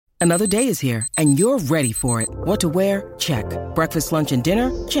Another day is here, and you're ready for it. What to wear? Check. Breakfast, lunch, and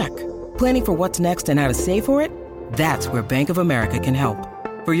dinner? Check. Planning for what's next and how to save for it? That's where Bank of America can help.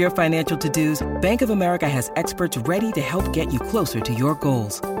 For your financial to-dos, Bank of America has experts ready to help get you closer to your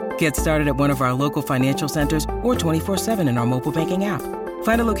goals. Get started at one of our local financial centers or 24/7 in our mobile banking app.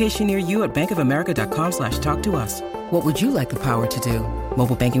 Find a location near you at bankofamerica.com/talktous. What would you like the power to do?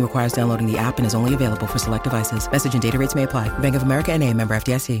 Mobile banking requires downloading the app and is only available for select devices. Message and data rates may apply. Bank of America N.A., member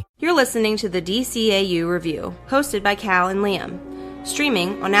FDIC. You're listening to the DCAU Review, hosted by Cal and Liam.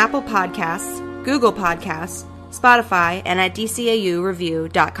 Streaming on Apple Podcasts, Google Podcasts, Spotify, and at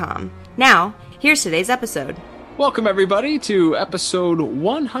DCAUreview.com. Now, here's today's episode. Welcome, everybody, to episode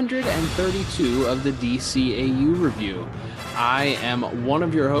 132 of the DCAU Review. I am one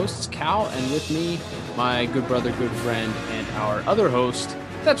of your hosts, Cal, and with me, my good brother, good friend, and our other host.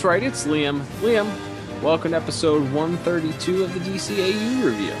 That's right, it's Liam. Liam, welcome to episode 132 of the DCAU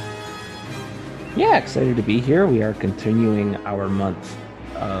Review. Yeah, excited to be here. We are continuing our month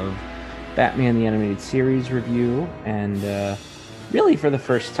of Batman the Animated Series review, and really for the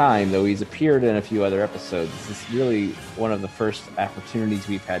first time, though he's appeared in a few other episodes, this is really one of the first opportunities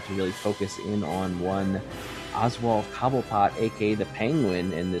we've had to really focus in on one Oswald Cobblepot, aka the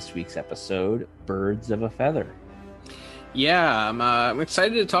Penguin, in this week's episode, Birds of a Feather. Yeah, I'm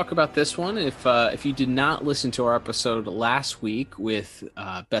excited to talk about this one. If you did not listen to our episode last week with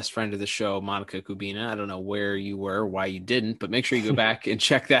best friend of the show, Monica Kubina, I don't know where you were, why you didn't, but make sure you go back and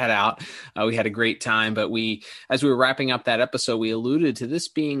check that out. We had a great time, but as we were wrapping up that episode, we alluded to this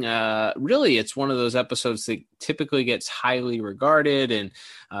being really, it's one of those episodes that typically gets highly regarded and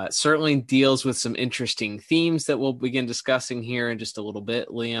certainly deals with some interesting themes that we'll begin discussing here in just a little bit.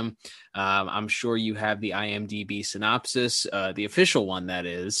 Liam, I'm sure you have the IMDb synopsis, the official one that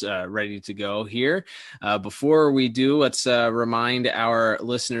is, ready to go here. Before we do, let's remind our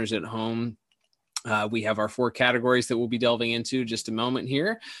listeners at home we have our 4 categories that we'll be delving into just a moment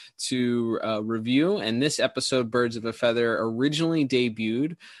here to review. And this episode, Birds of a Feather, originally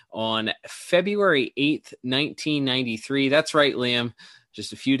debuted on February 8th, 1993. That's right, Liam.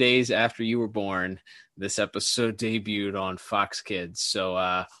 Just a few days after you were born, this episode debuted on Fox Kids.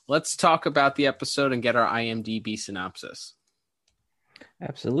 So let's talk about the episode and get our IMDb synopsis.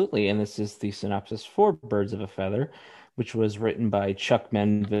 Absolutely. And this is the synopsis for Birds of a Feather, which was written by Chuck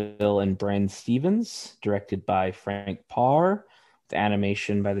Menville and Brian Stevens, directed by Frank Parr, with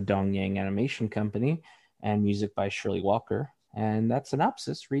animation by the Dong Yang Animation Company, and music by Shirley Walker. And that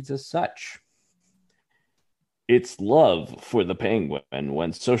synopsis reads as such. It's love for the Penguin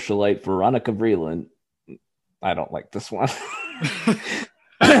when socialite Veronica Vreeland... I don't like this one.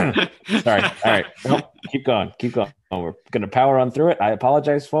 Sorry. All right. Nope. Keep going. We're going to power on through it. I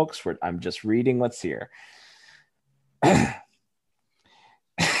apologize, folks. I'm just reading what's here. This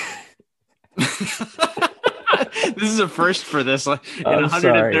is a first for this in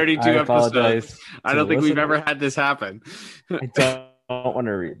 132 episodes. I don't think we've ever had this happen. I don't want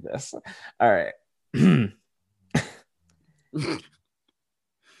to read this. All right.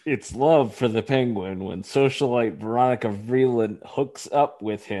 It's love for the Penguin when socialite Veronica Vreeland hooks up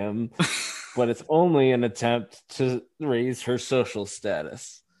with him, but it's only an attempt to raise her social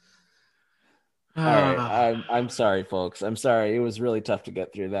status. All right, I'm sorry, folks. I'm sorry. It was really tough to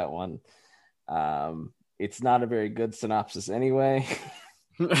get through that one. It's not a very good synopsis anyway.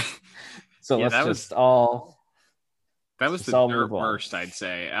 So yeah, that was the dirt worst, I'd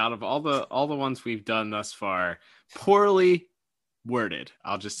say. Out of all the ones we've done thus far, poorly worded.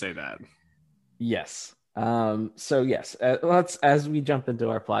 I'll just say that. Yes. So yes, as we jump into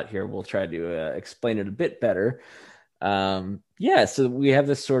our plot here, we'll try to explain it a bit better. So we have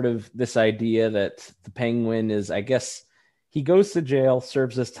this idea that the Penguin is, I guess, he goes to jail,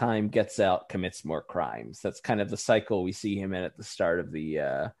 serves his time, gets out, commits more crimes. That's kind of the cycle we see him in at the start of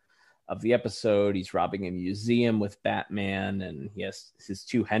the episode. He's robbing a museum with Batman, and he has his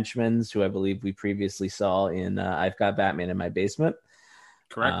 2 henchmen, who I believe we previously saw in I've Got Batman in My Basement.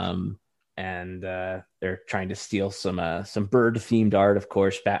 Correct. And they're trying to steal some bird-themed art. Of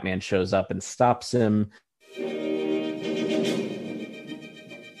course, Batman shows up and stops him.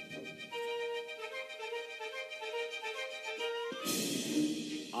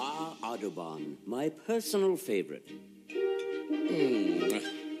 Audubon, my personal favorite.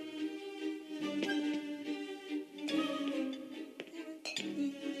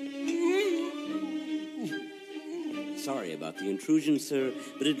 Sorry about the intrusion, sir,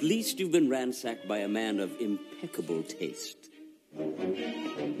 but at least you've been ransacked by a man of impeccable taste.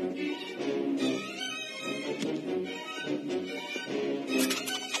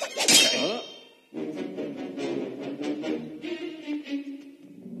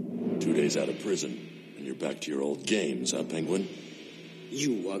 he's out of prison. And you're back to your old games, huh, Penguin?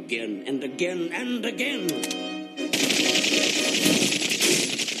 You again and again and again.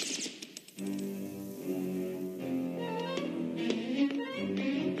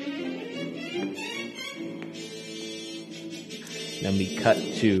 Then we cut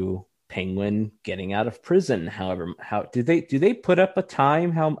to Penguin getting out of prison. However, how do they put up a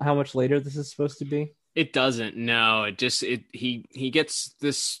time? How much later this is supposed to be? It doesn't. No, he gets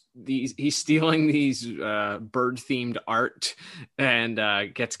he's stealing these bird themed art and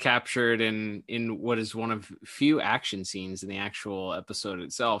gets captured in what is one of few action scenes in the actual episode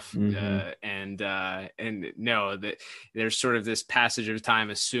itself. And no, that there's sort of this passage of time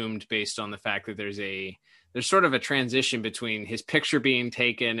assumed based on the fact that there's sort of a transition between his picture being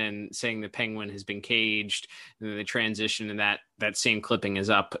taken and saying the penguin has been caged, and then the transition and that same clipping is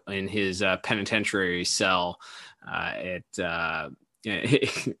up in his penitentiary cell as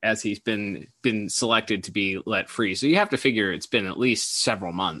he's been selected to be let free. So you have to figure it's been at least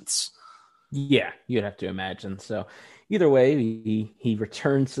several months. Yeah, you'd have to imagine. So either way, he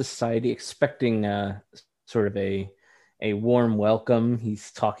returns to society expecting sort of a warm welcome.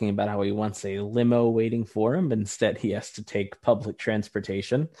 He's talking about how he wants a limo waiting for him, but instead he has to take public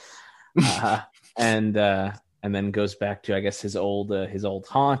transportation, and then goes back to, I guess, his old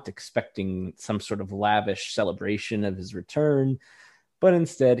haunt, expecting some sort of lavish celebration of his return. But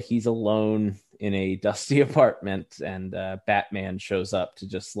instead, he's alone in a dusty apartment, and Batman shows up to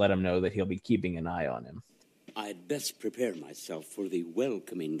just let him know that he'll be keeping an eye on him. I'd best prepare myself for the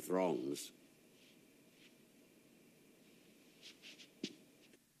welcoming throngs.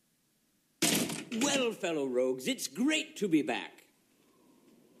 Well, fellow rogues, it's great to be back.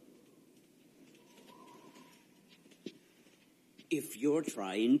 If you're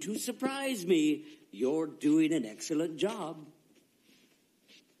trying to surprise me, you're doing an excellent job.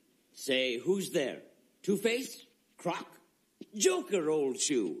 Say, who's there? Two-Face? Croc? Joker, old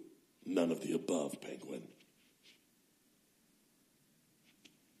shoe? None of the above, Penguin.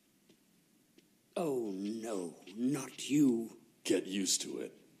 Oh, no, not you. Get used to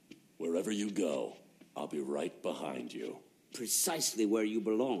it. Wherever you go, I'll be right behind you. Precisely where you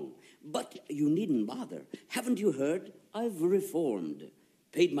belong. But you needn't bother. Haven't you heard? I've reformed.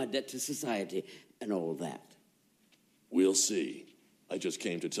 Paid my debt to society and all that. We'll see. I just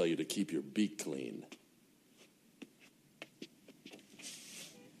came to tell you to keep your beak clean.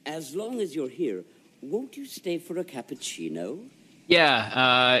 As long as you're here, won't you stay for a cappuccino?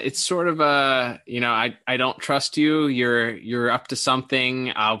 Yeah, it's sort of I don't trust you. You're up to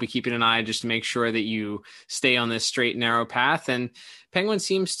something. I'll be keeping an eye just to make sure that you stay on this straight and narrow path. And Penguin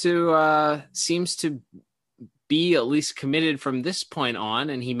seems to be at least committed from this point on.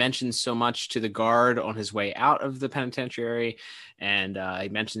 And he mentions so much to the guard on his way out of the penitentiary. And he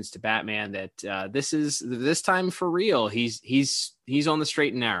mentions to Batman that this time for real. He's on the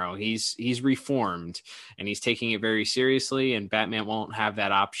straight and narrow. He's reformed, and he's taking it very seriously. And Batman won't have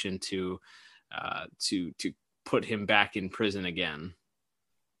that option to put him back in prison again.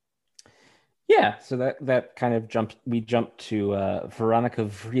 Yeah, so that kind of we jumped to Veronica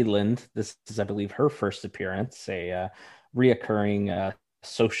Vreeland. This is, I believe, her first appearance, a reoccurring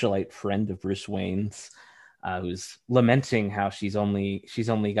socialite friend of Bruce Wayne's, who's lamenting how she's only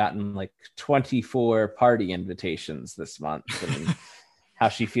gotten like 24 party invitations this month, and how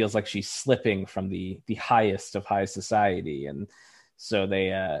she feels like she's slipping from the highest of high society. And so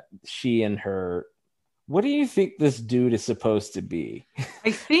she and her. What do you think this dude is supposed to be?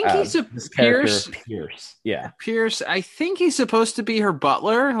 I think he's a Pierce. Yeah, Pierce. I think he's supposed to be her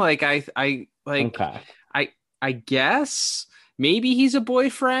butler. I guess maybe he's a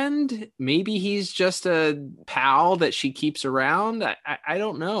boyfriend. Maybe he's just a pal that she keeps around. I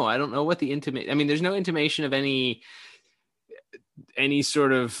don't know. I don't know what the I mean, there's no intimation of any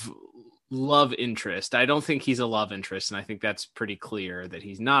sort of love interest. I don't think he's a love interest, and I think that's pretty clear that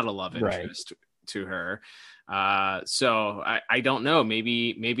he's not a love interest. Right. To her. So I don't know.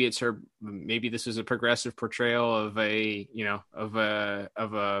 Maybe it's her. Maybe this is a progressive portrayal of a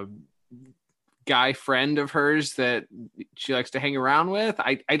guy friend of hers that she likes to hang around with.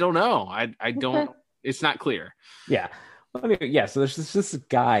 I don't know. I don't. It's not clear. Yeah. I mean, yeah. So there's this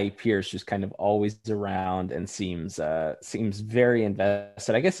guy Pierce who's kind of always around and seems very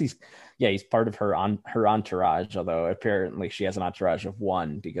invested. I guess he's part of her entourage, although apparently she has an entourage of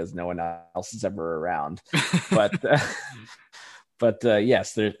one because no one else is ever around. But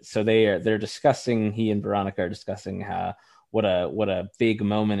yes, they're discussing. He and Veronica are discussing what a big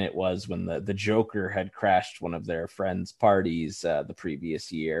moment it was when the Joker had crashed one of their friends' parties the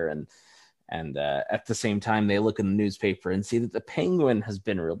previous year, And at the same time, they look in the newspaper and see that the Penguin has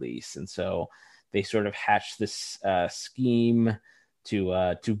been released. And so they sort of hatch this scheme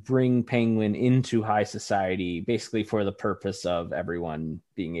to bring Penguin into high society, basically for the purpose of everyone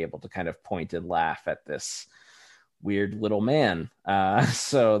being able to kind of point and laugh at this weird little man.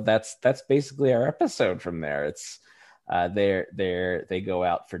 So that's basically our episode from there. It's they go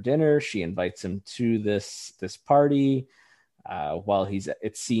out for dinner. She invites him to this party. While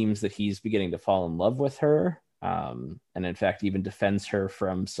it seems that he's beginning to fall in love with her, and in fact even defends her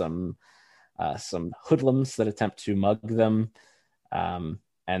from some hoodlums that attempt to mug them. And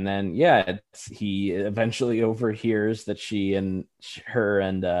then he eventually overhears that her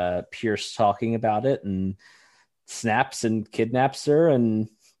and Pierce talking about it, and snaps and kidnaps her and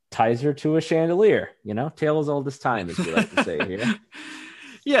ties her to a chandelier. Tale as old as time, as we like to say here.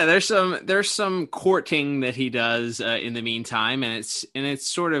 Yeah, there's some courting that he does in the meantime, and it's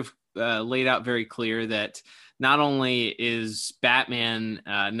sort of laid out very clear that not only is Batman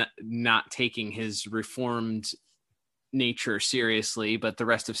not taking his reformed nature seriously, but the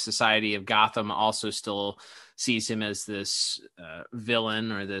rest of society of Gotham also still sees him as this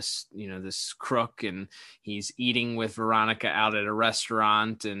villain, or this crook, and he's eating with Veronica out at a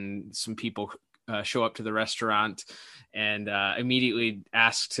restaurant, and some people show up to the restaurant and immediately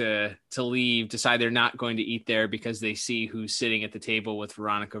ask to leave, decide they're not going to eat there because they see who's sitting at the table with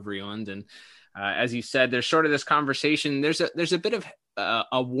Veronica Vreeland. And as you said, there's sort of this conversation. There's a bit of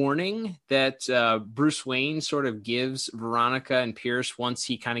a warning that Bruce Wayne sort of gives Veronica and Pierce once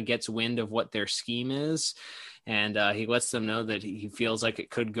he kind of gets wind of what their scheme is. And he lets them know that he feels like it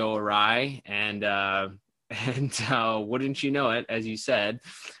could go awry. And wouldn't you know it, as you said,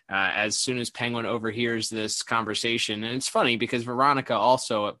 as soon as Penguin overhears this conversation, and it's funny because Veronica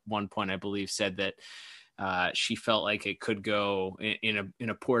also at one point, I believe, said that she felt like it could go in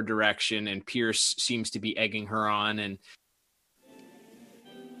a poor direction, and Pierce seems to be egging her on. And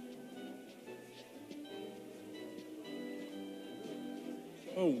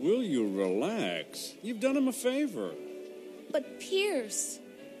oh, will you relax? You've done him a favor. But Pierce...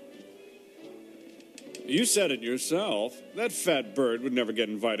 You said it yourself. That fat bird would never get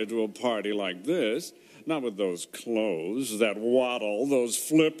invited to a party like this. Not with those clothes, that waddle, those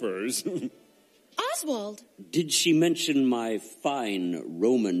flippers. Oswald! Did she mention my fine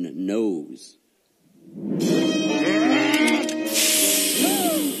Roman nose?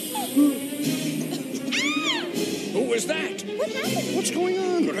 Who was that? What happened? What's going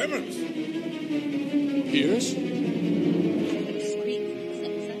on? What happened? Pierce?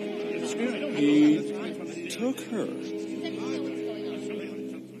 He took her.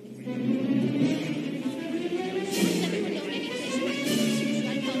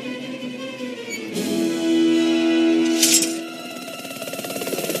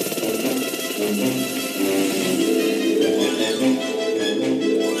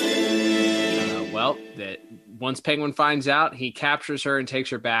 Once Penguin finds out, he captures her and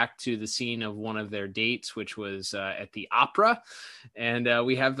takes her back to the scene of one of their dates, which was at the opera. And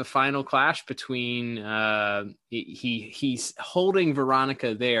we have the final clash between he's holding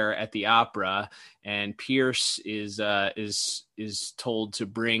Veronica there at the opera, and Pierce is told to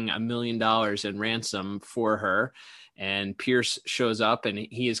bring $1 million in ransom for her. And Pierce shows up and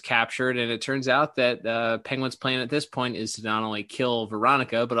he is captured. And it turns out that Penguin's plan at this point is to not only kill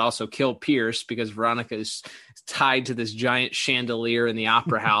Veronica, but also kill Pierce, because Veronica is tied to this giant chandelier in the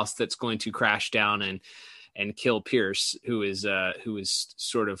opera house that's going to crash down and kill Pierce, who is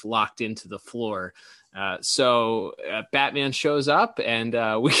sort of locked into the floor. So Batman shows up, and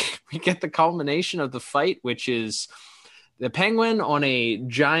we get the culmination of the fight, which is the Penguin on a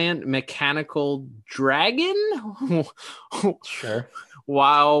giant mechanical dragon. Sure.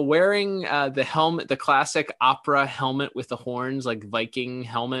 While wearing the helmet, the classic opera helmet with the horns, like Viking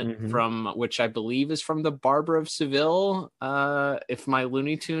helmet, from which I believe is from the Barber of Seville, if my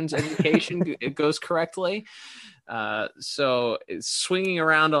Looney Tunes education it goes correctly. So it's swinging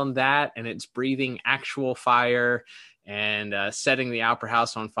around on that, and it's breathing actual fire and setting the opera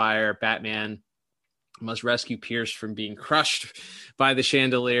house on fire. Batman must rescue Pierce from being crushed by the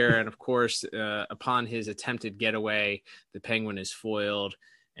chandelier. And of course, upon his attempted getaway, the Penguin is foiled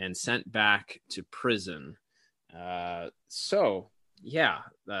and sent back to prison. So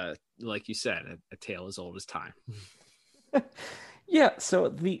like you said, a tale as old as time. Yeah. So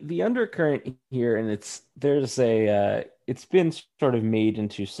the undercurrent here, and it's been sort of made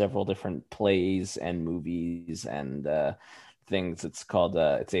into several different plays and movies and things. It's called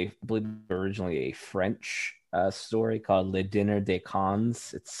I believe originally a French story called Le Dîner des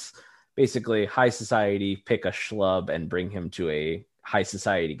Cons. It's basically high society pick a schlub and bring him to a high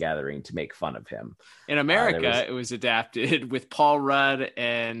society gathering to make fun of him. In America, it was adapted with Paul Rudd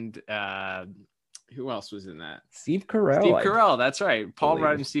and who else was in that? Steve Carell. Steve Carell, that's right. Paul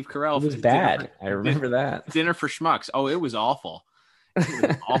Rudd and Steve Carell. It was bad. I remember that. Dinner for Schmucks. Oh, it was awful. It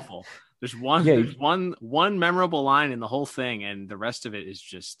was awful. There's one memorable line in the whole thing, and the rest of it is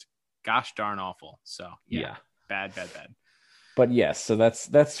just gosh darn awful. So yeah. Bad. But yes, so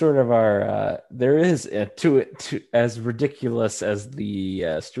that's sort of our. There is to as ridiculous as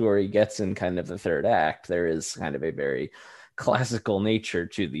the story gets in kind of the third act. There is kind of a very classical nature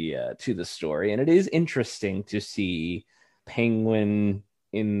to the story, and it is interesting to see Penguin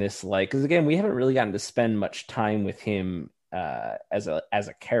in this light, because again, we haven't really gotten to spend much time with him as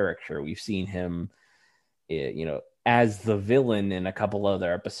a character. We've seen him, as the villain in a couple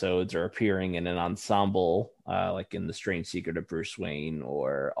other episodes, or appearing in an ensemble, like in The Strange Secret of Bruce Wayne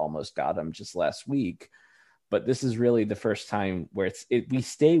or Almost Got Him just last week. But this is really the first time where we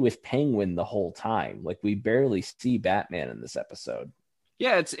stay with Penguin the whole time. Like, we barely see Batman in this episode.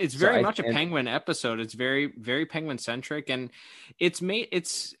 Yeah, it's very much a Penguin episode. It's very, very Penguin centric, and it's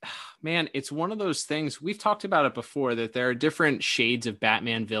one of those things. We've talked about it before, that there are different shades of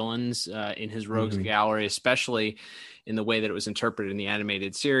Batman villains in his rogues gallery, especially in the way that it was interpreted in the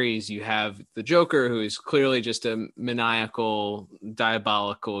animated series. You have the Joker, who is clearly just a maniacal,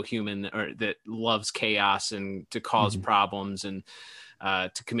 diabolical human that loves chaos and to cause problems and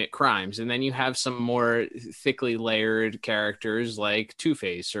to commit crimes. And then you have some more thickly layered characters like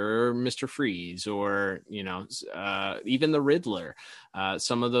Two-Face or Mr. Freeze, or, even the Riddler.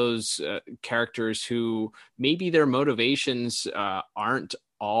 Some of those characters who maybe their motivations aren't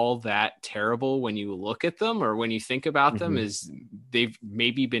all that terrible when you look at them or when you think about them, is they've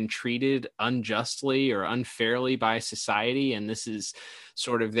maybe been treated unjustly or unfairly by society, and this is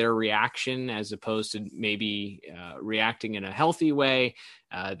sort of their reaction, as opposed to maybe reacting in a healthy way.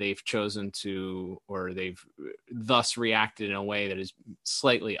 They've chosen to, or they've thus reacted in a way that is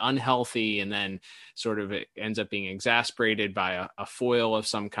slightly unhealthy, and then sort of it ends up being exasperated by a foil of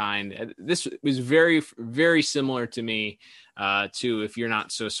some kind. This was very, very similar to me to If You're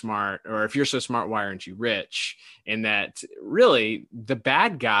Not So Smart, or If You're So Smart, Why Aren't You Rich? In that, really, the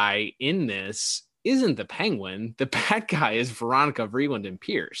bad guy in this isn't the Penguin. The bad guy is Veronica, Vreeland, and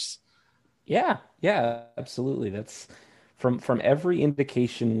Pierce. Yeah, absolutely. That's from every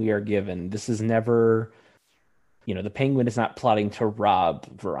indication we are given. This is never, the Penguin is not plotting to rob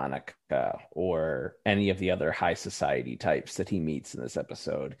Veronica or any of the other high society types that he meets in this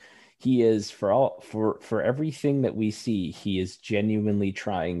episode. He is, for everything that we see, he is genuinely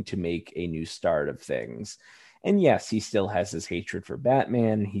trying to make a new start of things. And yes, he still has his hatred for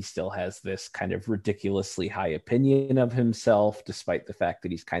Batman. He still has this kind of ridiculously high opinion of himself, despite the fact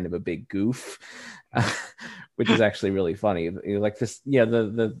that he's kind of a big goof, which is actually really funny. Like this,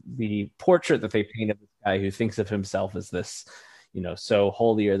 the portrait that they paint of this guy who thinks of himself as this, so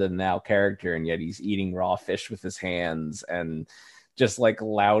holier than thou character, and yet he's eating raw fish with his hands and just like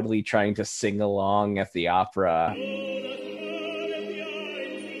loudly trying to sing along at the opera.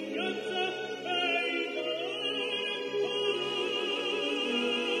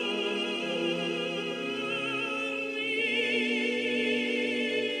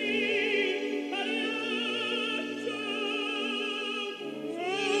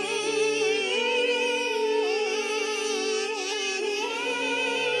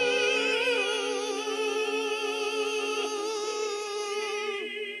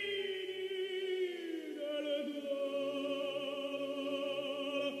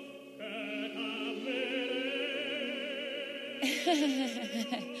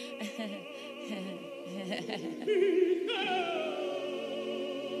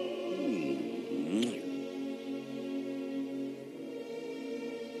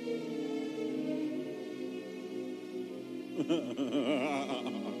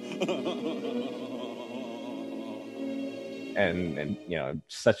 And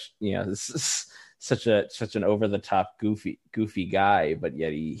such an over the top goofy guy, but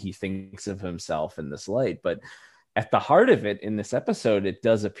yet he thinks of himself in this light. But at the heart of it, in this episode, it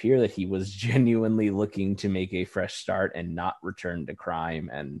does appear that he was genuinely looking to make a fresh start and not return to crime.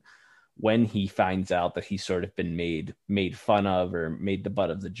 And when he finds out that he's sort of been made fun of or made the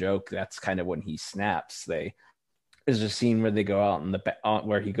butt of the joke, that's kind of when he snaps. There's a scene where they go out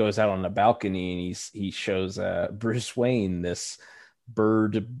where he goes out on the balcony and he shows Bruce Wayne this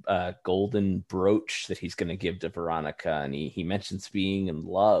bird golden brooch that he's going to give to Veronica, and he mentions being in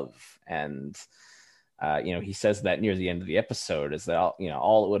love, and he says that near the end of the episode is that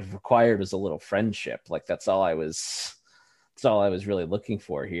all it would have required was a little friendship. Like that's all I was really looking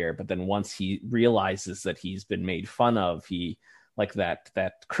for here. But then once he realizes that he's been made fun of, he like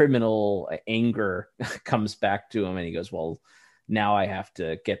that criminal anger comes back to him, and he goes, well, now I have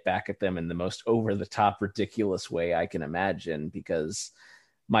to get back at them in the most over the top, ridiculous way I can imagine, because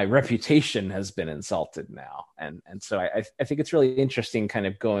my reputation has been insulted now. And so I think it's really interesting kind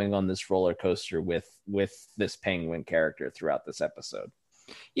of going on this roller coaster with this Penguin character throughout this episode.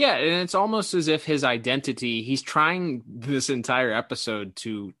 Yeah, and it's almost as if his identity, he's trying this entire episode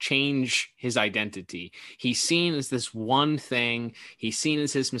to change his identity. He's seen as this one thing. He's seen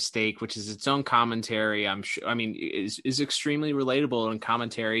as his mistake, which is its own commentary. I'm sure, I mean, is extremely relatable and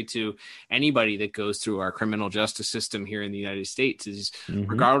commentary to anybody that goes through our criminal justice system here in the United States. Is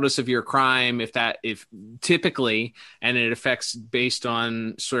regardless of your crime, if typically, and it affects based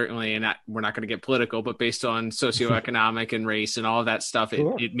on certainly, and we're not going to get political, but based on socioeconomic and race and all of that stuff,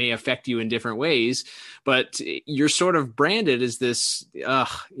 it may affect you in different ways, but you're sort of branded as this,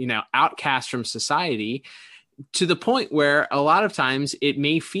 outcast from society, to the point where a lot of times it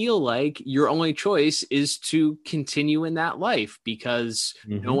may feel like your only choice is to continue in that life because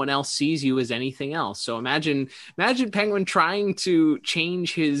no one else sees you as anything else. So imagine Penguin trying to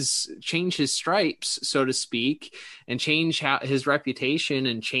change his stripes, so to speak, and change his reputation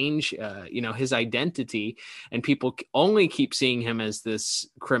and change, his identity. And people only keep seeing him as this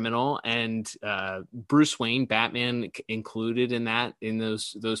criminal, and Bruce Wayne, Batman included in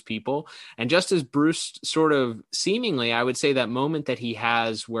those people. And just as Bruce sort of seemingly, I would say that moment that he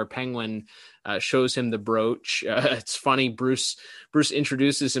has where Penguin shows him the brooch. It's funny. Bruce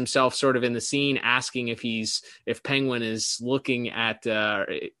introduces himself sort of in the scene, asking if Penguin is looking at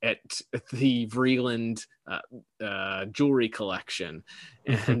the Vreeland jewelry collection,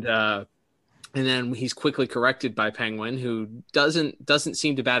 and then he's quickly corrected by Penguin, who doesn't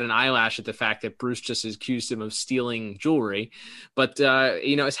seem to bat an eyelash at the fact that Bruce just accused him of stealing jewelry, but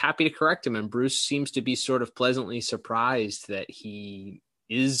is happy to correct him. And Bruce seems to be sort of pleasantly surprised that he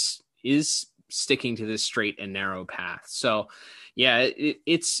is sticking to this straight and narrow path. So, yeah,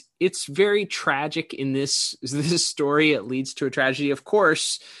 it's very tragic in this story. It leads to a tragedy, of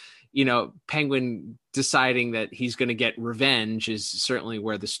course. Penguin deciding that he's going to get revenge is certainly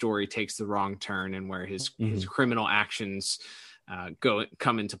where the story takes the wrong turn, and where his criminal actions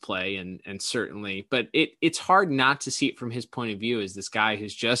come into play. And certainly, but it's hard not to see it from his point of view as this guy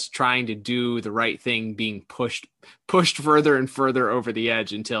who's just trying to do the right thing, being pushed further and further over the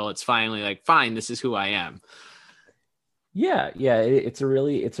edge until it's finally like, fine, this is who I am. Yeah. It's a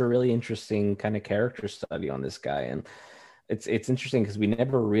really interesting kind of character study on this guy. And it's interesting because we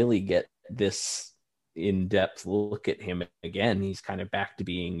never really get this in-depth look at him again. He's kind of back to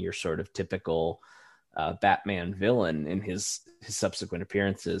being your sort of typical Batman villain in his subsequent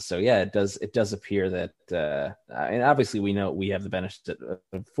appearances. So yeah, it does appear that, and obviously we have the benefit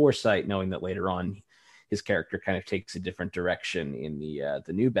of foresight, knowing that later on his character kind of takes a different direction in the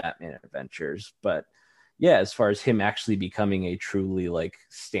new Batman adventures. But yeah, as far as him actually becoming a truly like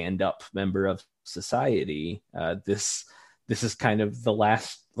stand-up member of society, this is kind of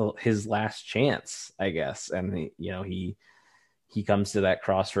his last chance, I guess. And he comes to that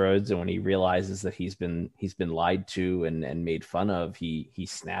crossroads, and when he realizes that he's been lied to and made fun of, he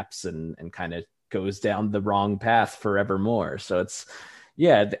snaps and kind of goes down the wrong path forevermore. So it's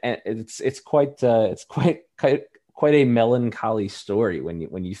quite a melancholy story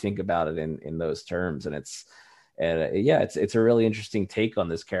when you think about it in those terms. And it's a really interesting take on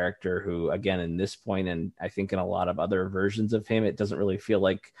this character who, again, in this point, and I think in a lot of other versions of him, it doesn't really feel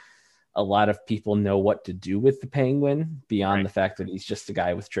like a lot of people know what to do with the Penguin beyond the fact that he's just a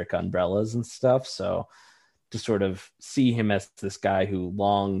guy with trick umbrellas and stuff. So to sort of see him as this guy who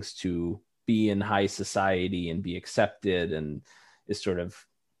longs to be in high society and be accepted, and is sort of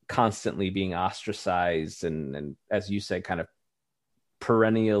constantly being ostracized and as you say, kind of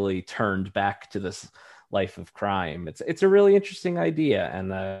perennially turned back to this life of crime. It's a really interesting idea,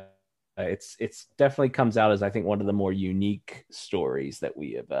 and it's definitely comes out as, I think, one of the more unique stories that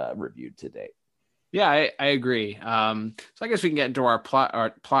we have reviewed to date. Yeah, I agree. So I guess we can get into our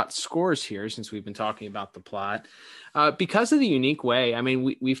plot scores here, since we've been talking about the plot. Because of the unique way, I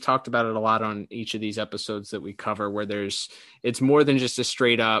mean, we've talked about it a lot on each of these episodes that we cover, where it's more than just a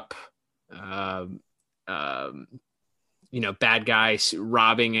straight up, bad guy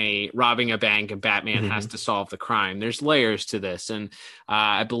robbing a bank, and Batman has to solve the crime. There's layers to this. And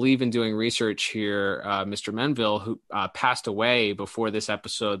I believe in doing research here, Mr. Menville, who passed away before this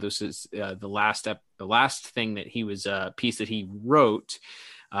episode. This is the last thing that he was piece that he wrote,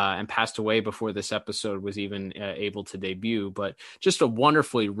 and passed away before this episode was even able to debut. But just a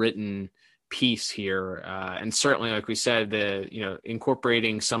wonderfully written piece here. And certainly, like we said,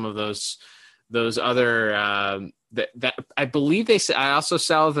 incorporating some of those other that I believe they said. I also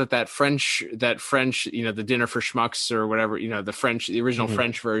saw that French, the Dinner for Schmucks or whatever, the original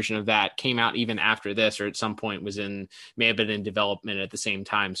French version of that came out even after this, or at some point may have been in development at the same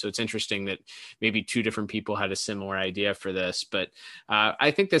time. So it's interesting that maybe two different people had a similar idea for this. But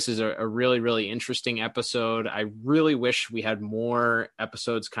I think this is a really, really interesting episode. I really wish we had more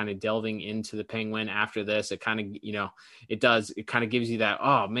episodes kind of delving into the Penguin after this. It kind of, it kind of gives you that,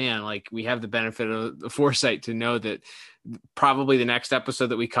 oh man, like we have the benefit of the foresight to know that probably the next episode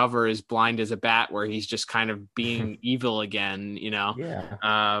that we cover is Blind as a Bat, where he's just kind of being evil again,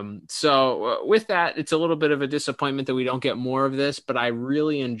 Yeah. So with that, it's a little bit of a disappointment that we don't get more of this, but I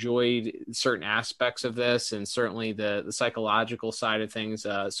really enjoyed certain aspects of this, and certainly the psychological side of things.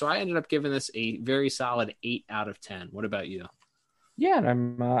 So I ended up giving this a very solid 8 out of 10. What about you? Yeah,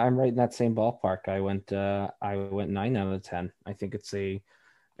 I'm right in that same ballpark. I went 9 out of 10. I think it's a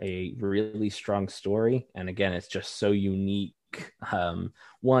really strong story, and again, it's just so unique.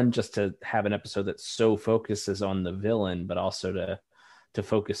 One, just to have an episode that so focuses on the villain, but also to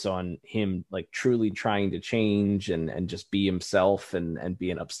focus on him like truly trying to change and just be himself and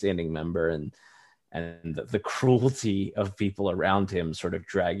be an upstanding member, and the cruelty of people around him sort of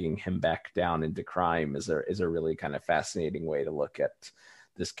dragging him back down into crime is a really kind of fascinating way to look at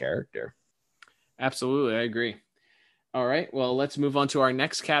this character. Absolutely, I agree. All right, well, let's move on to our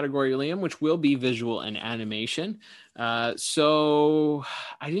next category, Liam, which will be visual and animation. So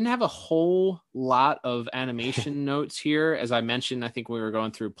I didn't have a whole lot of animation notes here. As I mentioned, I think we were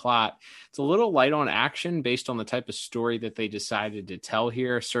going through plot. It's a little light on action based on the type of story that they decided to tell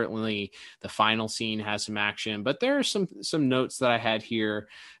here. Certainly the final scene has some action, but there are some notes that I had here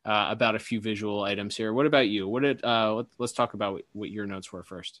about a few visual items here. What about you? Let's talk about what your notes were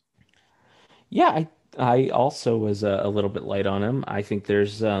first. Yeah, I also was a little bit light on him. I think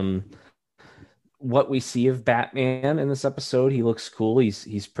there's what we see of Batman in this episode. He looks cool.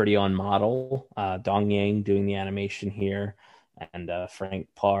 He's pretty on model. Dong Yang doing the animation here, and Frank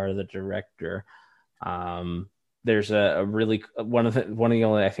Parr, the director. There's a really one of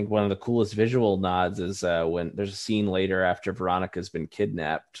the coolest visual nods is when there's a scene later after Veronica's been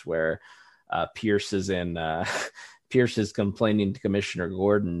kidnapped where Pierce is complaining to Commissioner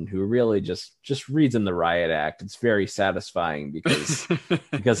Gordon, who really just reads in the riot act. It's very satisfying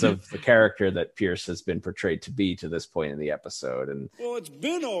because of the character that Pierce has been portrayed to be to this point in the episode. And well, it's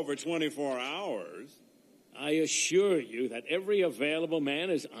been over 24 hours. I assure you that every available man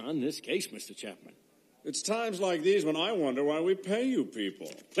is on this case, Mr. Chapman. It's times like these when I wonder why we pay you people.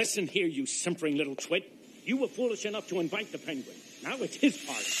 Listen here, you simpering little twit. You were foolish enough to invite the Penguin. Now it's his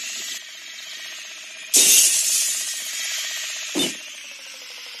party.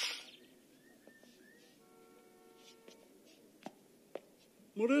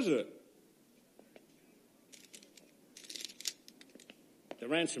 What is it? The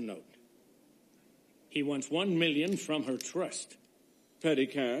ransom note. He wants $1 million from her trust. Petty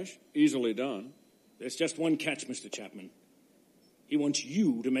cash, easily done. There's just one catch, Mr. Chapman. He wants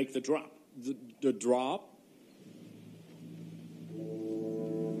you to make the drop. The drop?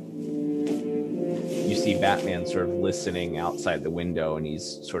 you see Batman sort of listening outside the window, and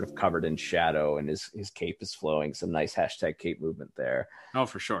he's sort of covered in shadow, and his cape is flowing. Some nice hashtag cape movement there. Oh,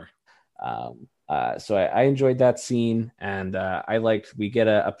 for sure. So I enjoyed that scene, and I liked we get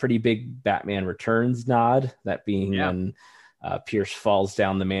a pretty big Batman Returns nod, that being when Pierce falls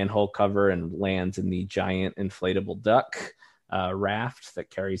down the manhole cover and lands in the giant inflatable duck raft that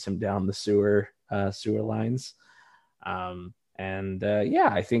carries him down the sewer lines.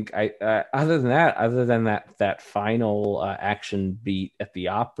 I think other than that final action beat at the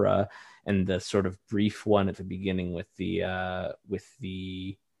opera and the sort of brief one at the beginning with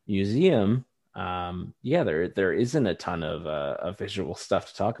the museum, there isn't a ton of visual stuff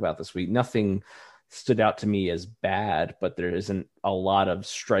to talk about this week. Nothing stood out to me as bad, but there isn't a lot of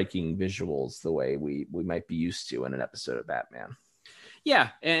striking visuals the way we might be used to in an episode of Batman. Yeah,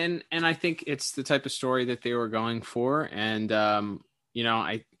 and I think it's the type of story that they were going for, and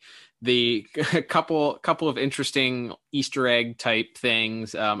the couple of interesting Easter egg type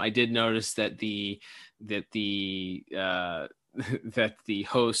things. I did notice that the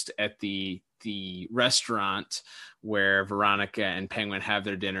host at the restaurant where Veronica and Penguin have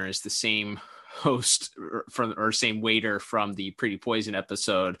their dinner is the same host same waiter from the Pretty Poison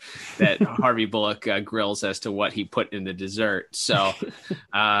episode that Harvey Bullock grills as to what he put in the dessert. So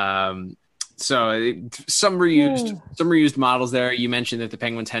Some reused models there. You mentioned that the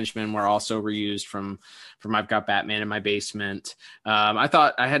Penguin's henchmen were also reused from I've Got Batman in My Basement. I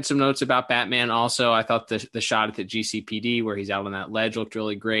thought I had some notes about Batman also. I thought the shot at the GCPD where he's out on that ledge looked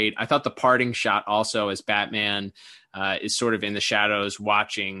really great. I thought the parting shot also as Batman is sort of in the shadows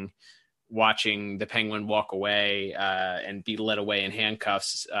watching the Penguin walk away and be led away in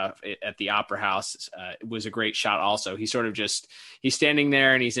handcuffs at the Opera House. It was a great shot also. He's standing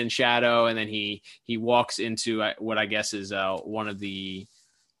there and he's in shadow, and then he walks into what I guess is one of the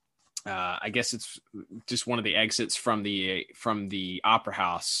I guess it's just one of the exits from the Opera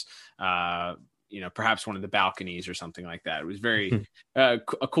House, perhaps one of the balconies or something like that. It was very a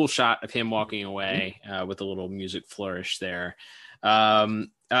cool shot of him walking away with a little music flourish there.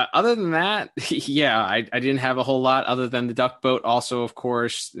 Other than that, yeah, I didn't have a whole lot other than the duck boat. Also, of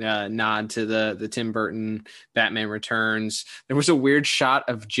course, nod to the Tim Burton Batman Returns. There was a weird shot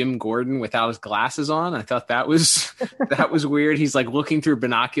of Jim Gordon without his glasses on. I thought that was weird. He's like looking through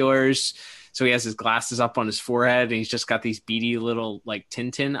binoculars. So he has his glasses up on his forehead and he's just got these beady little like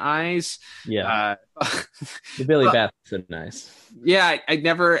Tintin eyes. Yeah. The Billy Bat's so nice. Yeah. I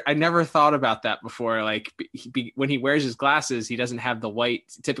never thought about that before. Like when he wears his glasses, he doesn't have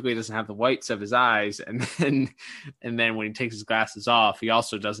typically doesn't have the whites of his eyes. And then when he takes his glasses off, he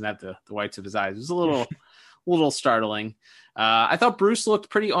also doesn't have the whites of his eyes. It was a little startling. I thought Bruce looked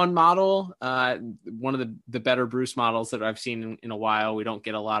pretty on model. One of the better Bruce models that I've seen in a while. We don't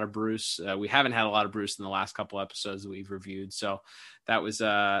get a lot of Bruce. We haven't had a lot of Bruce in the last couple episodes that we've reviewed. So that was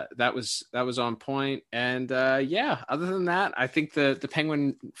on point. And other than that, I think the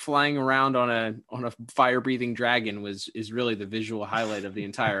Penguin flying around on a fire breathing dragon is really the visual highlight of the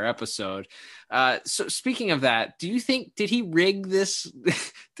entire episode. So speaking of that, do you think, did he rig this?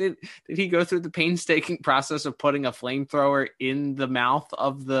 Did he go through the painstaking process of putting a flamethrower in the mouth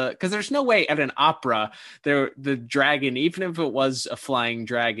of because there's no way at an opera the dragon, even if it was a flying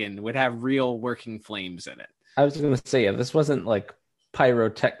dragon, would have real working flames in it. I was going to say, this wasn't like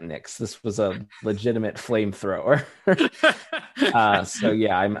pyrotechnics. This was a legitimate flamethrower. So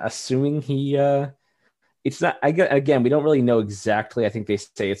yeah, I'm assuming he it's not, again, we don't really know exactly. I think they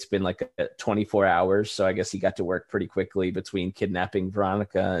say it's been like 24 hours. So I guess he got to work pretty quickly between kidnapping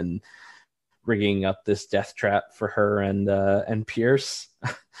Veronica and rigging up this death trap for her and Pierce.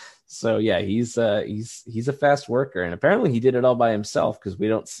 So yeah, he's a fast worker, and apparently he did it all by himself because we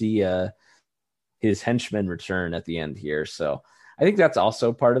don't see his henchmen return at the end here. So I think that's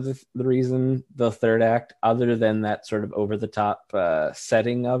also part of the reason the third act, other than that sort of over the top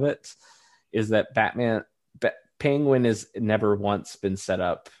setting of it, is that Penguin has never once been set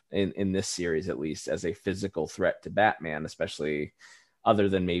up in this series, at least, as a physical threat to Batman, especially other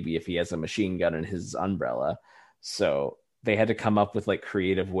than maybe if he has a machine gun in his umbrella. So they had to come up with like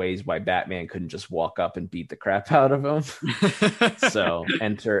creative ways why Batman couldn't just walk up and beat the crap out of him. So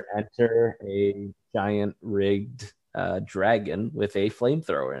enter a giant rigged dragon with a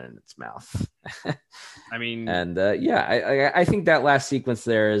flamethrower in its mouth. I mean, and I think that last sequence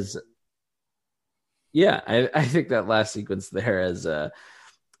there is. Yeah, I think that last sequence there as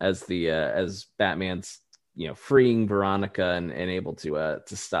Batman's freeing Veronica and able to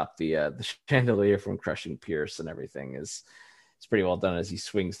stop the chandelier from crushing Pierce and everything is pretty well done as he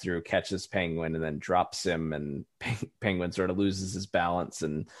swings through, catches Penguin, and then drops him, and Penguin sort of loses his balance,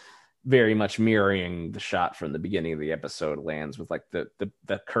 and very much mirroring the shot from the beginning of the episode lands with like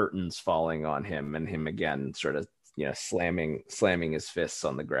the curtains falling on him and him again sort of slamming his fists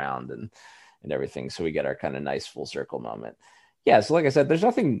on the ground and everything. So we get our kind of nice full circle moment. Yeah, so like I said, there's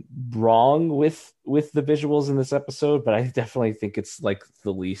nothing wrong with the visuals in this episode, but I definitely think it's like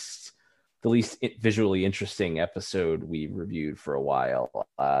the least visually interesting episode we've reviewed for a while.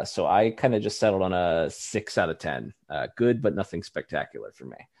 So I kind of just settled on a 6 out of 10. Good, but nothing spectacular for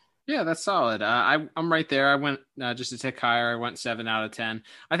me. Yeah, that's solid. I'm right there. I went just a tick higher. I went 7 out of 10.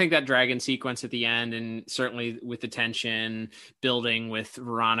 I think that dragon sequence at the end, and certainly with the tension building with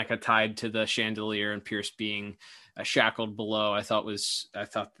Veronica tied to the chandelier and Pierce being shackled below, I thought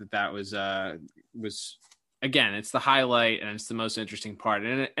that was again, it's the highlight and it's the most interesting part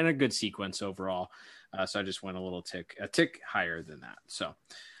and a good sequence overall. So I just went a tick higher than that. So,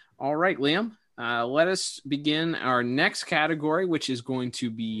 all right, Liam. Let us begin our next category, which is going to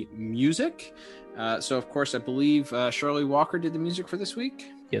be music. So, of course, I believe Shirley Walker did the music for this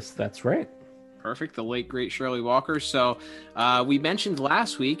week. Yes, that's right. Perfect. The late, great Shirley Walker. So we mentioned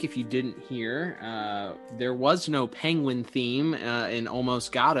last week, if you didn't hear, there was no Penguin theme in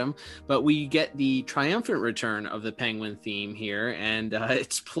Almost Got Him, but we get the triumphant return of the Penguin theme here, and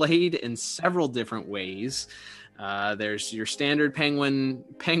it's played in several different ways. There's your standard penguin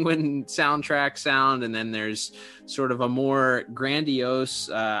soundtrack sound, and then there's sort of a more grandiose.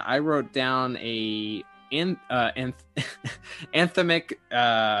 I wrote down anthemic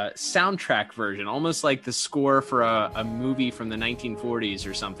soundtrack version, almost like the score for a movie from the 1940s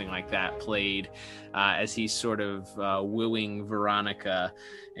or something like that, played as he's sort of wooing Veronica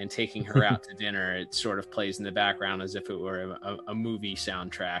and taking her out to dinner. It sort of plays in the background as if it were a movie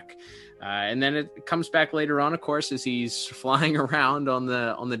soundtrack. And then it comes back later on, of course, as he's flying around on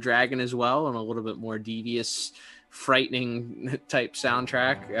the dragon as well, on a little bit more devious, frightening type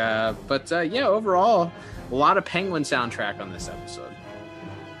soundtrack. But overall, a lot of Penguin soundtrack on this episode.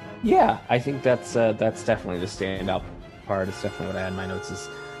 Yeah, I think that's definitely the standout part. It's definitely what I had in my notes, is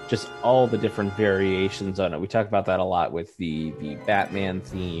just all the different variations on it. We talked about that a lot with the Batman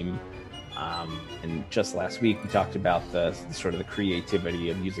theme. And just last week we talked about the sort of the creativity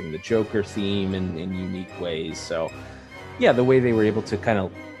of using the Joker theme in unique ways. So yeah, the way they were able to kind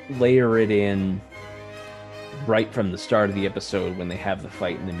of layer it in right from the start of the episode when they have the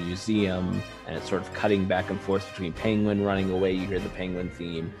fight in the museum, and it's sort of cutting back and forth between Penguin running away, you hear the Penguin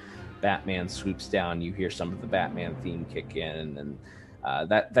theme, Batman swoops down, you hear some of the Batman theme kick in, and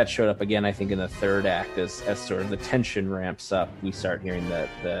that showed up again, I think, in the third act as sort of the tension ramps up. We start hearing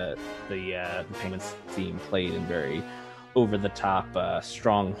the Penguin's theme played in very over the top,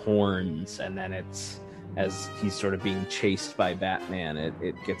 strong horns, and then it's as he's sort of being chased by Batman,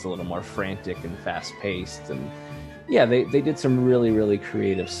 it gets a little more frantic and fast paced. And yeah, they did some really, really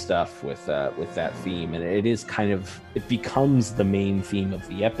creative stuff with that theme, and it is kind of, it becomes the main theme of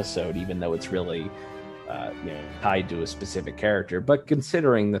the episode, even though it's really tied to a specific character. But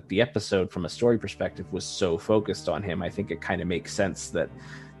considering that the episode from a story perspective was so focused on him, I think it kind of makes sense that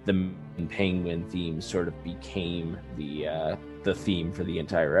the Penguin theme sort of became the theme for the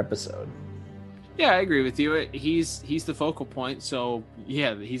entire episode. Yeah, I agree with you. He's the focal point, so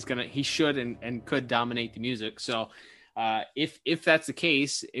yeah, he should and could dominate the music. So if that's the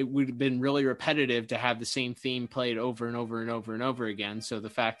case, it would have been really repetitive to have the same theme played over and over and over and over again. So the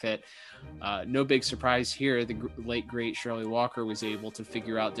fact that no big surprise here, the late great Shirley Walker was able to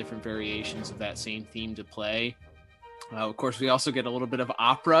figure out different variations of that same theme to play. Of course, we also get a little bit of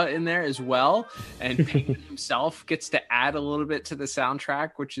opera in there as well, and Penguin himself gets to add a little bit to the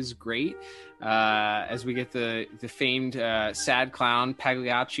soundtrack, which is great. As we get the famed Sad Clown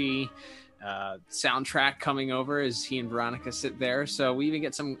Pagliacci soundtrack coming over as he and Veronica sit there. So we even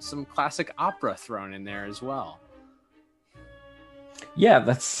get some classic opera thrown in there as well. Yeah,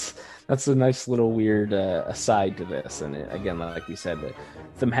 that's a nice little weird aside to this, and again, like we said,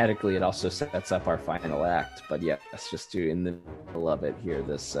 thematically it also sets up our final act. But yeah, let's just do in the middle of it here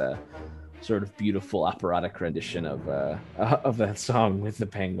this sort of beautiful operatic rendition of that song with the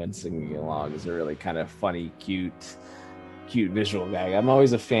Penguin singing along. Is a really kind of funny, cute visual gag. I'm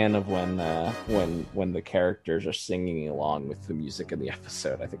always a fan of when the characters are singing along with the music in the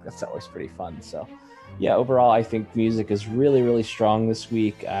episode. I think that's always pretty fun. So yeah, overall, I think music is really, really strong this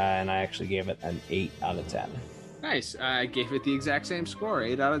week, and I actually gave it an 8 out of 10. Nice. I gave it the exact same score,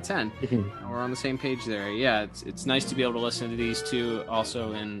 8 out of 10. We're on the same page there. Yeah, it's nice to be able to listen to these two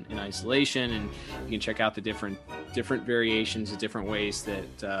also in isolation, and you can check out the different variations, the different ways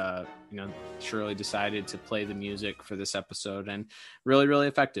that Shirley decided to play the music for this episode, and really, really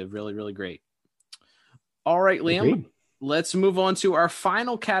effective, really, really great. All right, Liam. Agreed. Let's move on to our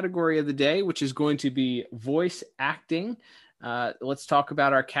final category of the day, which is going to be voice acting. Let's talk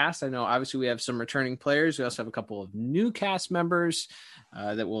about our cast. I know obviously we have some returning players. We also have a couple of new cast members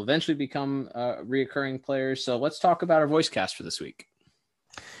that will eventually become reoccurring players. So let's talk about our voice cast for this week.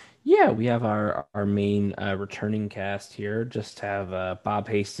 Yeah, we have our main returning cast here. Just have Bob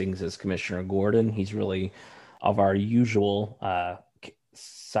Hastings as Commissioner Gordon. He's really, of our usual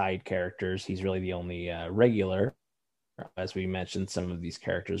side characters, he's really the only regular. As we mentioned, some of these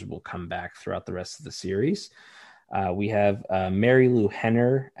characters will come back throughout the rest of the series. We have Mary Lou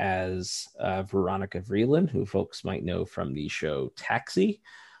Henner as Veronica Vreeland, who folks might know from the show Taxi.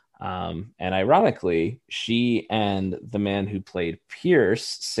 And ironically, she and the man who played Pierce,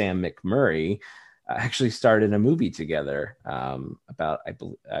 Sam McMurray, actually starred in a movie together I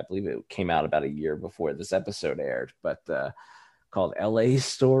believe it came out about a year before this episode aired, but called LA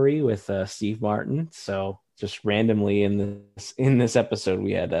Story with Steve Martin. So just randomly in this episode,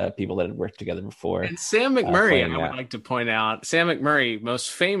 we had people that had worked together before. And Sam McMurray, I would like to point out, Sam McMurray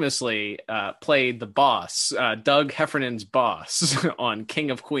most famously played the boss, Doug Heffernan's boss on King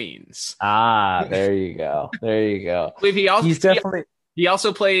of Queens. Ah, there you go. There you go. I believe he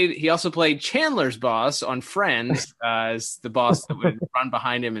also played Chandler's boss on Friends as the boss that would run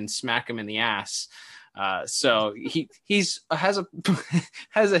behind him and smack him in the ass. So he's has a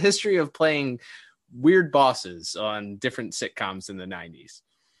has a history of playing weird bosses on different sitcoms in the 90s.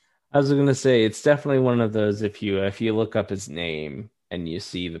 I was going to say it's definitely one of those. If you look up his name and you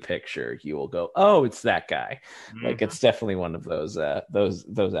see the picture, you will go, "Oh, it's that guy." Like it's definitely one of those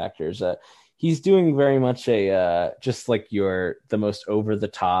actors. He's doing very much a just like the most over the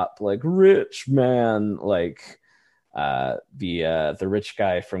top like rich man, like the rich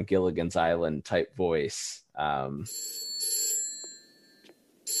guy from Gilligan's Island type voice.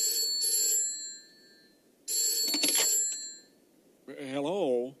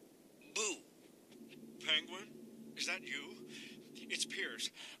 Hello? Boo. Penguin? Is that you? It's Pierce.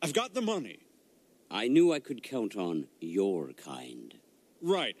 I've got the money. I knew I could count on your kind.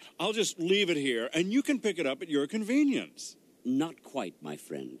 Right. I'll just leave it here, and you can pick it up at your convenience. Not quite, my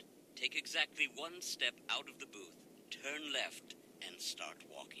friend. Take exactly one step out of the booth, turn left, and start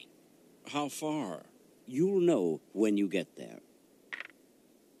walking. How far? You'll know when you get there.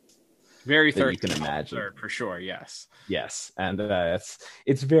 Very That you 13 can imagine. for sure. Yes. Yes, and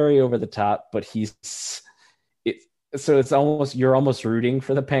it's very over the top, but so it's almost you're almost rooting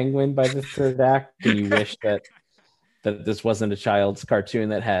for the Penguin by the third act, and you wish that this wasn't a child's cartoon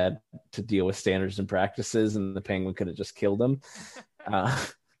that had to deal with standards and practices, and the Penguin could have just killed him.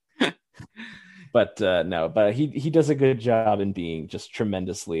 But no, but he does a good job in being just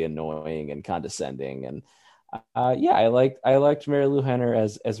tremendously annoying and condescending, and yeah, I liked Mary Lou Henner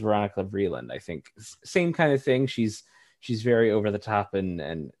as Veronica Vreeland. I think same kind of thing. She's very over the top,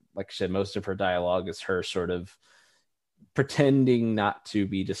 and like I said, most of her dialogue is her sort of pretending not to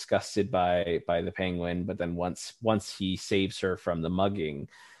be disgusted by the Penguin, but then once he saves her from the mugging,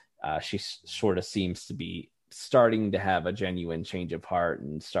 she sort of seems to be starting to have a genuine change of heart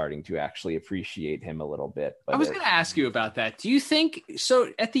and starting to actually appreciate him a little bit. But I was going to ask you about that. Do you think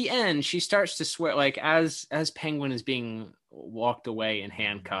so? At the end, she starts to swear, like as Penguin is being walked away in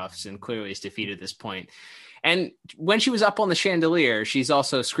handcuffs and clearly is defeated at this point. And when she was up on the chandelier, she's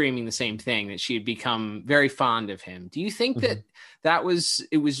also screaming the same thing, that she had become very fond of him. Do you think that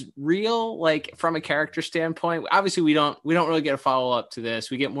it was real, like from a character standpoint? Obviously, we don't really get a follow up to this.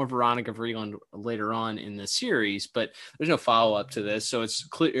 We get more Veronica Vreeland later on in the series, but there's no follow up to this, so it's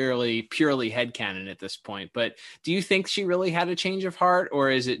clearly purely headcanon at this point. But do you think she really had a change of heart, or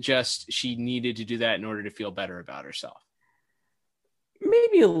is it just she needed to do that in order to feel better about herself?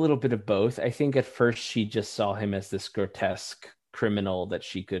 Maybe a little bit of both. I think at first she just saw him as this grotesque criminal that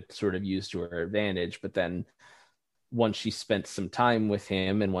she could sort of use to her advantage. But then once she spent some time with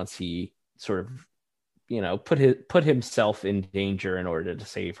him, and once he sort of, put himself in danger in order to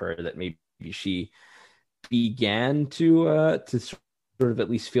save her, that maybe she began to sort of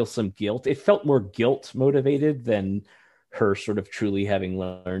at least feel some guilt. It felt more guilt motivated than her sort of truly having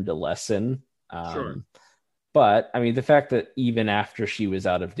learned a lesson. Sure. But I mean, the fact that even after she was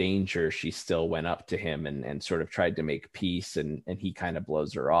out of danger, she still went up to him and sort of tried to make peace, and he kind of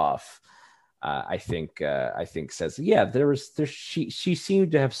blows her off. I think says, yeah, she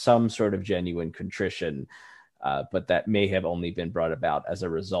seemed to have some sort of genuine contrition, but that may have only been brought about as a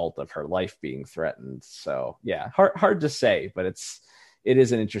result of her life being threatened. So yeah, hard to say, but it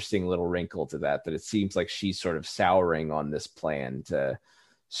is an interesting little wrinkle to that it seems like she's sort of souring on this plan to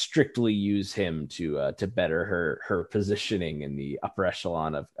strictly use him to better her positioning in the upper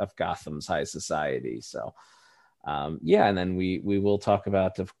echelon of Gotham's high society. So yeah, and then we will talk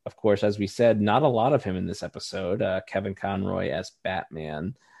about, of course, as we said, not a lot of him in this episode. Kevin Conroy as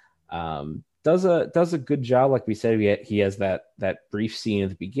Batman does a good job. Like we said, he has that brief scene at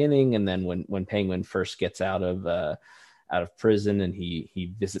the beginning, and then when Penguin first gets out of prison and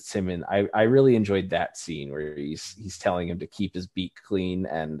he visits him, and I really enjoyed that scene where he's telling him to keep his beak clean,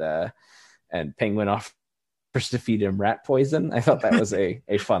 and Penguin offers to feed him rat poison. I thought that was a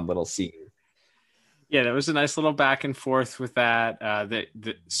fun little scene. Yeah, that was a nice little back and forth with that.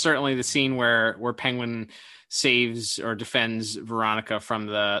 Certainly the scene where Penguin saves or defends Veronica from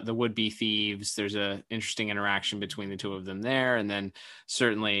the would-be thieves. There's a interesting interaction between the two of them there, and then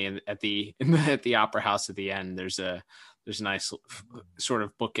certainly at the opera house at the end, there's a nice sort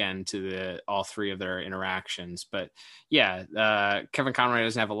of bookend to all three of their interactions. But yeah, Kevin Conroy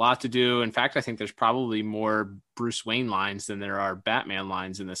doesn't have a lot to do. In fact, I think there's probably more Bruce Wayne lines than there are Batman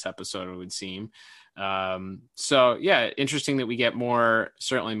lines in this episode, it would seem. So yeah, interesting that we get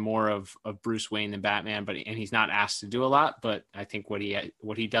certainly more of Bruce Wayne than Batman, and he's not asked to do a lot, but I think what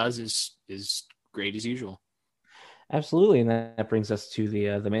he does is great as usual. Absolutely. And that brings us to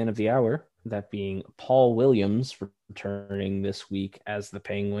the man of the hour, that being Paul Williams, returning this week as the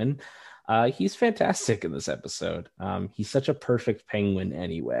Penguin. He's fantastic in this episode. He's such a perfect Penguin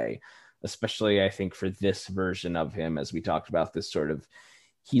anyway. especially I think for this version of him, as we talked about, this sort of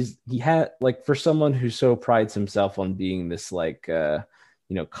he had like, for someone who so prides himself on being this like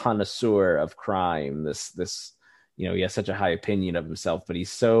connoisseur of crime, this he has such a high opinion of himself, but he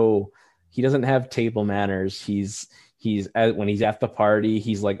doesn't have table manners. When he's at the party,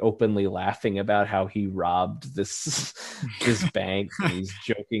 he's like openly laughing about how he robbed this bank, and he's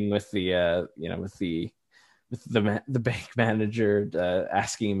joking with the bank manager,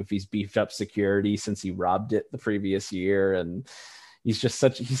 asking him if he's beefed up security since he robbed it the previous year. And he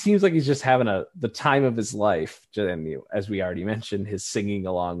seems like he's just having the time of his life. And as we already mentioned, his singing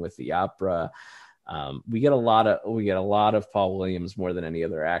along with the opera. We get a lot of Paul Williams more than any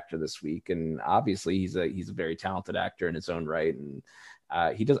other actor this week, and obviously he's a very talented actor in his own right, and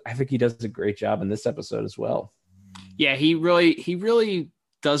I think he does a great job in this episode as well. Yeah, he really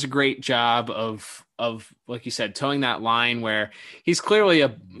does a great job of like you said, towing that line where he's clearly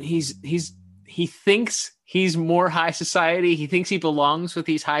he thinks he's more high society. He thinks he belongs with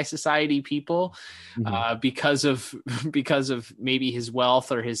these high society people, because of maybe his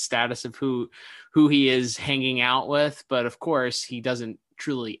wealth or his status of who he is hanging out with. But of course, he doesn't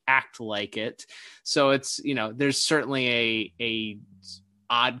truly act like it. So it's, there's certainly a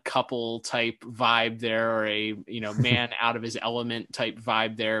odd couple type vibe there, or a man out of his element type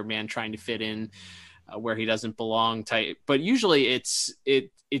vibe there, man trying to fit in where he doesn't belong type. But usually it's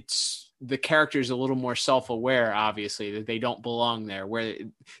the character's a little more self-aware, obviously, that they don't belong there, where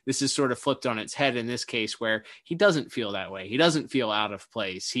this is sort of flipped on its head in this case, where he doesn't feel that way. He doesn't feel out of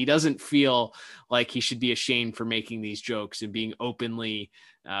place. He doesn't feel like he should be ashamed for making these jokes and being openly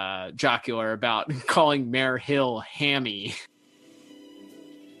jocular about calling Mayor Hill hammy.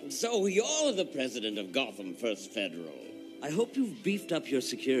 So you're the president of Gotham First Federal. I hope you've beefed up your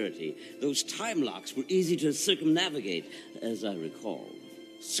security. Those time locks were easy to circumnavigate, as I recall.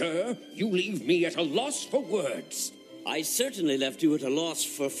 Sir, you leave me at a loss for words. I certainly left you at a loss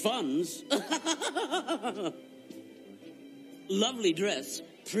for funds. Lovely dress.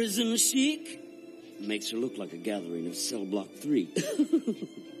 Prison chic. Makes her look like a gathering of Cell Block 3.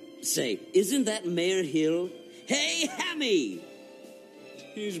 Say, isn't that Mayor Hill? Hey, Hammy!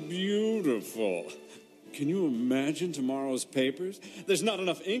 He's beautiful. Can you imagine tomorrow's papers? There's not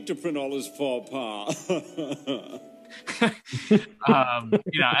enough ink to print all his faux pas.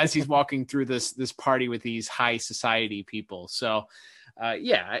 As he's walking through this party with these high society people. So he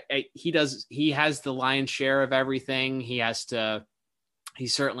has the lion's share of everything. He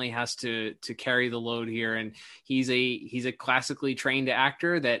certainly has to carry the load here, and he's a classically trained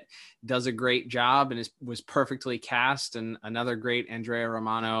actor that does a great job and was perfectly cast, and another great Andrea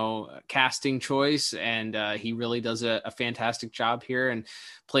Romano casting choice. And he really does a fantastic job here and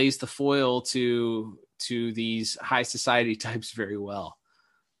plays the foil to these high society types very well.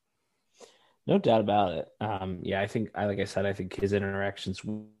 No doubt about it. I think, like I said, I think his interactions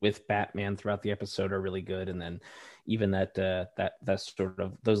with Batman throughout the episode are really good. And then even that sort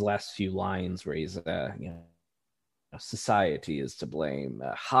of those last few lines where he's, society is to blame,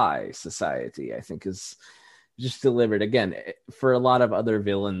 high society, I think is just delivered again. For a lot of other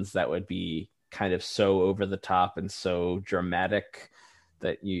villains, that would be kind of so over the top and so dramatic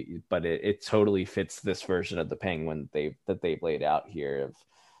but it totally fits this version of the Penguin that they've laid out here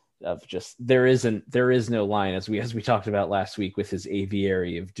of just there is no line, as we talked about last week with his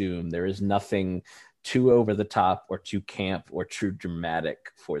aviary of doom. There is nothing too over the top or too camp or too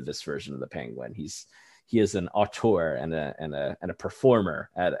dramatic for this version of the Penguin. He is an auteur and a performer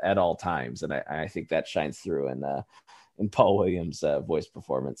at all times, and I think that shines through in Paul Williams' voice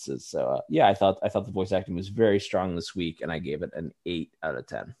performances. So I thought the voice acting was very strong this week, and I gave it an 8 out of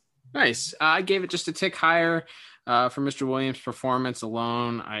 10. Nice. I gave it just a tick higher for Mr. Williams' performance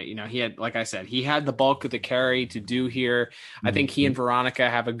alone. He had, like I said, he had the bulk of the carry to do here. I think he and Veronica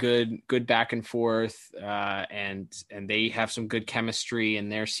have a good back and forth, and they have some good chemistry in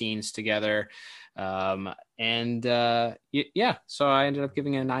their scenes together. So I ended up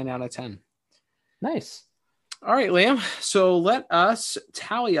giving it a 9 out of 10. Nice. All right, Liam. So let us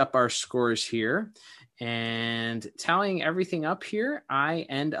tally up our scores here. And tallying everything up here, I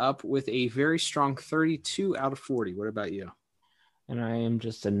end up with a very strong 32 out of 40. What about you? And I am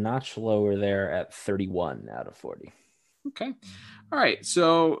just a notch lower there at 31 out of 40. Okay. All right.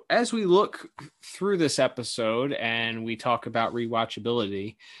 So as we look through this episode and we talk about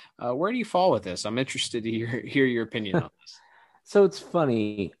rewatchability, where do you fall with this? I'm interested to hear your opinion on this. So it's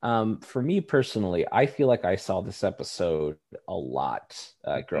funny. For me personally, I feel like I saw this episode a lot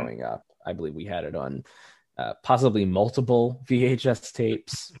growing up. I believe we had it on possibly multiple VHS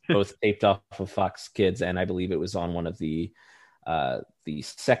tapes, both taped off of Fox Kids, and I believe it was on one of the the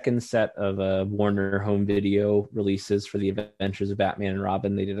second set of Warner home video releases for the Adventures of Batman and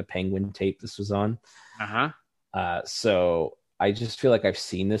Robin. They did a Penguin tape this was on. So I just feel like I've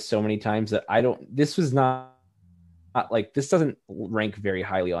seen this so many times that this was not like, this doesn't rank very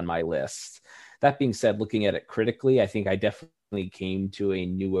highly on my list. That being said, looking at it critically, I think I definitely came to a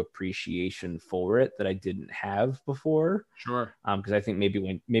new appreciation for it that I didn't have before. Sure. Because I think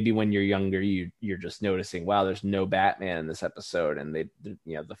maybe when you're younger, you're just noticing, wow, there's no Batman in this episode, and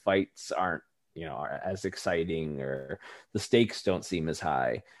the fights aren't as exciting, or the stakes don't seem as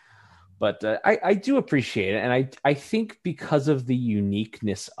high. But I do appreciate it, and I think because of the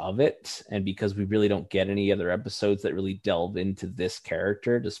uniqueness of it, and because we really don't get any other episodes that really delve into this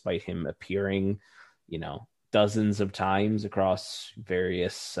character, despite him appearing, dozens of times across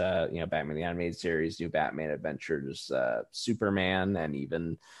various, Batman the Animated Series, New Batman Adventures, Superman, and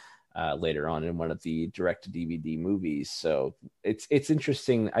even later on in one of the direct-to-DVD movies. So it's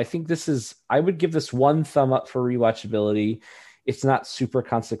interesting. I think I would give this 1 thumb up for rewatchability. It's not super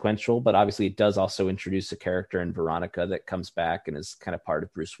consequential, but obviously it does also introduce a character in Veronica that comes back and is kind of part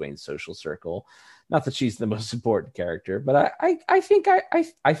of Bruce Wayne's social circle. Not that she's the most important character, but I think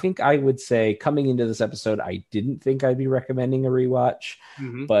I would say, coming into this episode, I didn't think I'd be recommending a rewatch,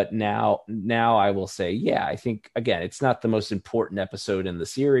 but now I will say, yeah, I think, again, it's not the most important episode in the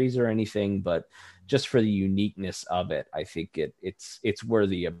series or anything, but just for the uniqueness of it, I think it's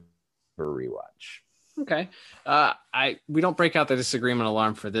worthy of a rewatch. Okay. We don't break out the disagreement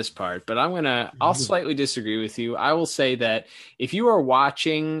alarm for this part, but I'll slightly disagree with you. I will say that if you want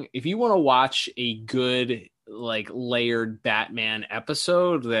to watch a good, like, layered Batman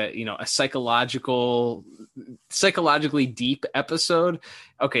episode, that, a psychologically deep episode,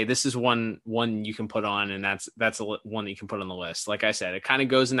 okay, this is one you can put on, and that's one that you can put on the list. Like I said, it kind of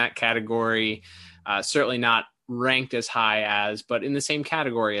goes in that category. Certainly not ranked as high as, but in the same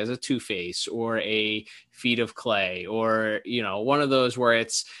category as a Two-Face or a Feet of Clay, or one of those where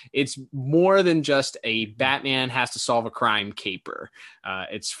it's more than just a Batman has to solve a crime caper.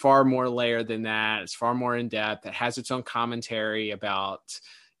 It's far more layered than that. It's far more in depth. It has its own commentary about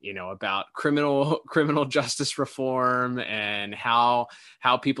criminal justice reform, and how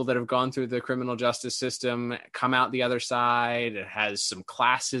people that have gone through the criminal justice system come out the other side. It has some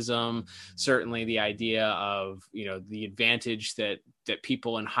classism, certainly the idea of, the advantage that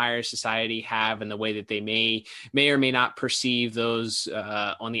people in higher society have, and the way that they may or may not perceive those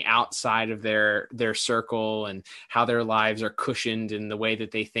on the outside of their circle, and how their lives are cushioned in the way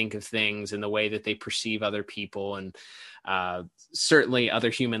that they think of things and the way that they perceive other people, and certainly other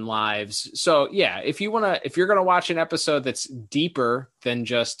human lives. So yeah, if you're going to watch an episode that's deeper than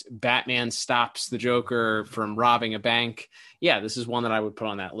just Batman stops the Joker from robbing a bank, yeah, this is one that I would put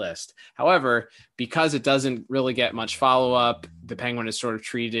on that list. However, because it doesn't really get much follow-up, the Penguin is sort of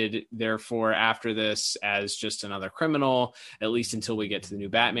treated, therefore, after this as just another criminal, at least until we get to the New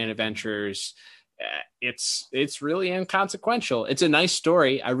Batman Adventures. It's really inconsequential. It's a nice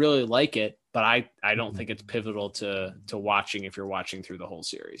story. I really like it, but I don't think it's pivotal to watching if you're watching through the whole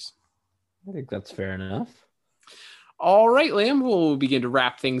series. I think that's fair enough. All right, Liam, we'll begin to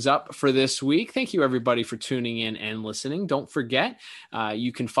wrap things up for this week. Thank you, everybody, for tuning in and listening. Don't forget,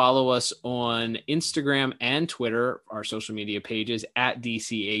 you can follow us on Instagram and Twitter, our social media pages, at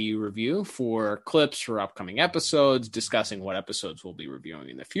DCAU Review, for clips for upcoming episodes, discussing what episodes we'll be reviewing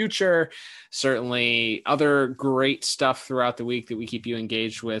in the future. Certainly other great stuff throughout the week that we keep you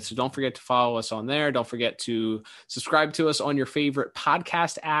engaged with. So don't forget to follow us on there. Don't forget to subscribe to us on your favorite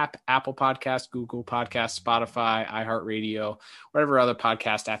podcast app, Apple Podcast, Google Podcast, Spotify, iHeartRadio, whatever other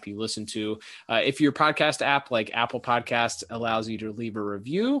podcast app you listen to. If your podcast app like Apple Podcast allows you to leave a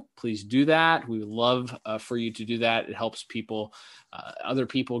review, please do that. We would love for you to do that. It helps other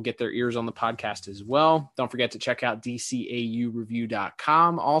people get their ears on the podcast as well. Don't forget to check out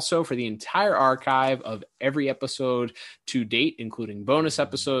DCAUreview.com also for the entire archive of every episode to date, including bonus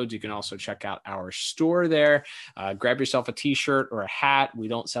episodes. You can also check out our store there. Grab yourself a t-shirt or a hat. We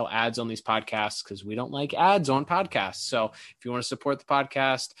don't sell ads on these podcasts because we don't like ads on podcasts. So if you want to support the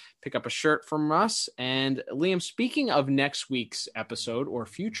podcast, pick up a shirt from us. And Liam, speaking of next week's episode or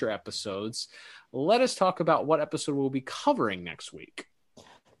future episodes, let us talk about what episode we'll be covering next week.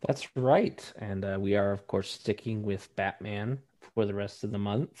 That's right. And we are, of course, sticking with Batman for the rest of the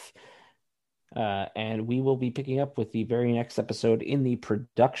month. And we will be picking up with the very next episode in the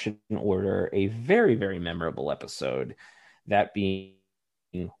production order, a very, very memorable episode, that being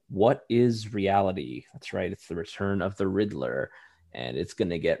What is Reality? That's right. It's the return of the Riddler. And it's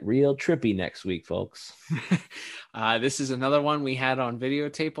going to get real trippy next week, folks. This is another one we had on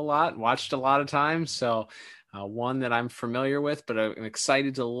videotape a lot, watched a lot of times. So one that I'm familiar with, but I'm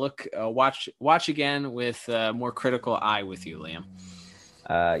excited to watch again with a more critical eye with you, Liam.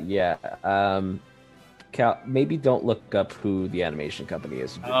 Cal, maybe don't look up who the animation company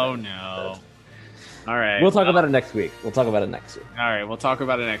is. Oh no. All right. We'll talk about it next week. All right, we'll talk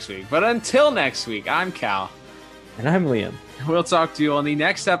about it next week. But until next week, I'm Cal. And I'm Liam. We'll talk to you on the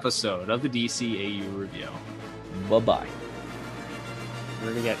next episode of the DCAU Review. Bye-bye.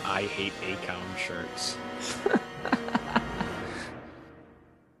 We're going to get I Hate ACOM shirts.